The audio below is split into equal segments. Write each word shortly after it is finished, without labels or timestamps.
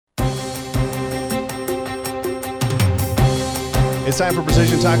It's time for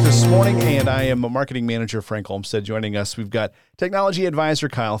Precision Talk this morning, and I am a marketing manager, Frank Olmstead, joining us. We've got technology advisor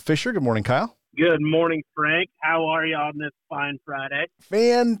Kyle Fisher. Good morning, Kyle. Good morning, Frank. How are you on this fine Friday?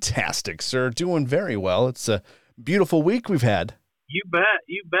 Fantastic, sir. Doing very well. It's a beautiful week we've had. You bet.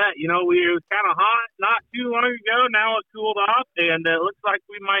 You bet. You know, it was kind of hot not too long ago. Now it's cooled off, and it looks like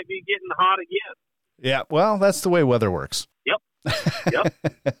we might be getting hot again. Yeah, well, that's the way weather works. Yep.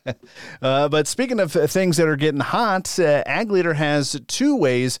 But speaking of things that are getting hot, Ag Leader has two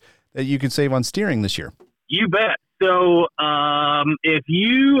ways that you can save on steering this year. You bet. So if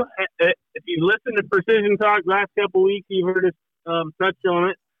you listen to Precision Talk last couple weeks, you've heard us touch on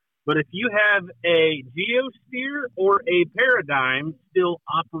it. But if you have a GeoSteer or a Paradigm still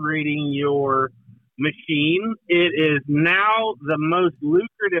operating your machine, it is now the most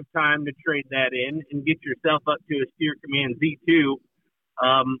lucrative time to trade that in and get yourself up to a Steer Command Z2.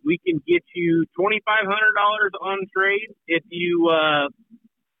 We can get you $2,500 on trade if you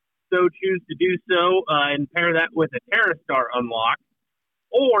so choose to do so, and pair that with a TerraStar unlock,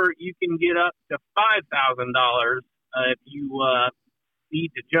 or you can get up to $5,000 if you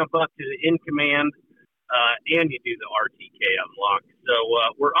need to jump up to the in command and you do the RTK unlock. So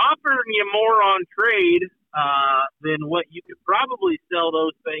we're offering you more on trade than what you could probably sell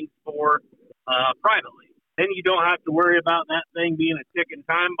those things for privately. Then you don't have to worry about that thing being a ticking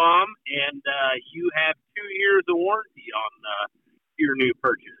time bomb, and you have 2 years of warranty on your new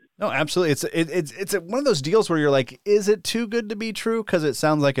purchase. No, absolutely. It's one of those deals where you're like, is it too good to be true? Because it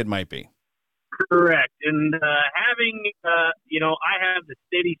sounds like it might be. Correct. And having, I have the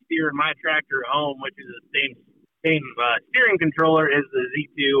Steady Steer in my tractor at home, which is the same steering controller as the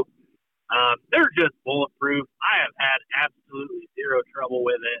Z2. They're just bulletproof. I have had absolutely zero trouble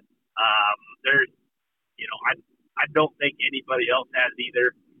with it. I don't think anybody else has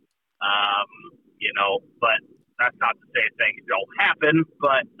either. But that's not to say things don't happen.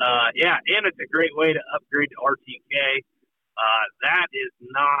 But and it's a great way to upgrade to RTK. That is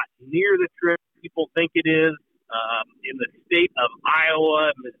not near the trip people think it is. In the state of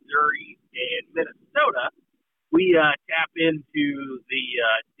Iowa, Missouri, and Minnesota, we tap into the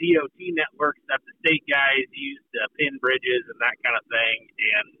DOT networks that the state guys use to pin bridges and that kind of thing,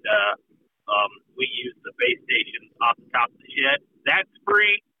 and we use the base station off the top of the shed. That's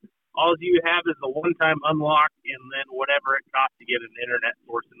free. All you have is a one-time unlock, and then whatever it costs to get an internet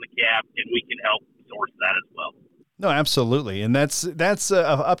source in the cab, and we can help source that as well. No, absolutely. And that's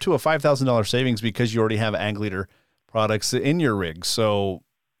up to a $5,000 savings because you already have Ag Leader products in your rig. So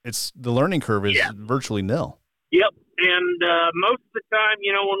it's the learning curve is virtually nil. Yep. And most of the time,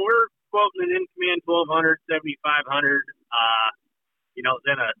 when we're quoting an in-command 1200, 7500,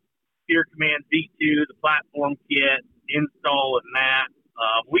 then a Steer Command Z2, the platform kit, install and that,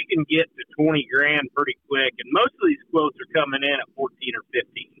 we can get to $20,000 pretty quick. And most of these quotes are coming in at 14 or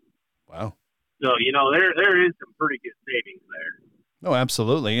 15. Wow. So, there is some pretty good savings there. No,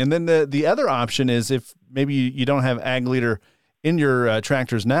 absolutely. And then the other option is if maybe you don't have Ag Leader in your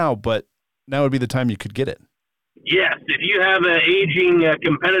tractors now, but now would be the time you could get it. Yes. If you have an aging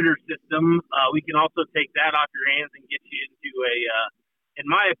competitor system, we can also take that off your hands and get you into in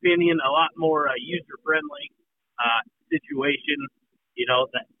my opinion, a lot more user-friendly situation.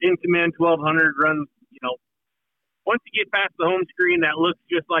 The in-command 1200 runs, once you get past the home screen, that looks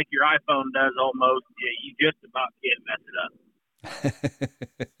just like your iPhone does almost. You just about can't mess it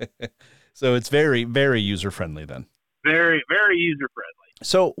up. So it's very, very user-friendly then. Very, very user-friendly.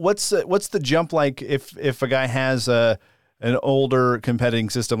 So what's the jump like if a guy has an older competing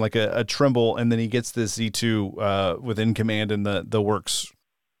system like a Trimble, and then he gets this Z2 with in command and the works?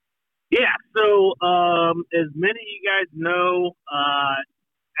 Yeah. So as many of you guys know,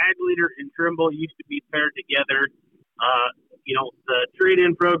 Ag Leader and Trimble used to be paired together. The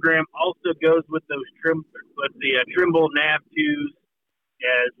trade-in program also goes with the Trimble Nav2s,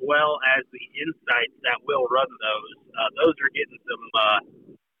 as well as the Insights that will run those. Those are getting some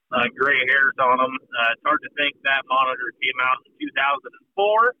gray hairs on them. It's hard to think that monitor came out in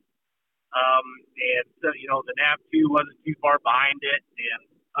 2004. And so, the Nav2 wasn't too far behind it. And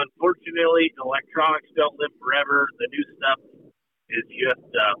unfortunately, electronics don't live forever. The new stuff is just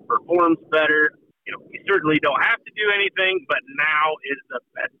performs better. You certainly don't have to do anything, but now is the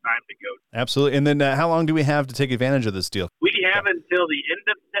best time to go. Absolutely. And then how long do we have to take advantage of this deal? We have until the end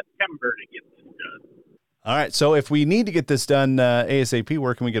of September to get this done. All right. So if we need to get this done ASAP,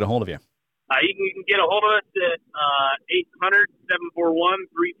 where can we get a hold of you? You can get a hold of us at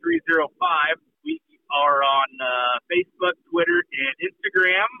 800-741-3305. We are on Facebook, Twitter, and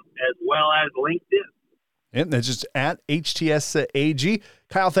Instagram, as well as LinkedIn. And that's just at HTS AG.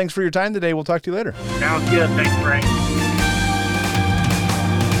 Kyle, thanks for your time today. We'll talk to you later. Sounds good. Thanks, Frank.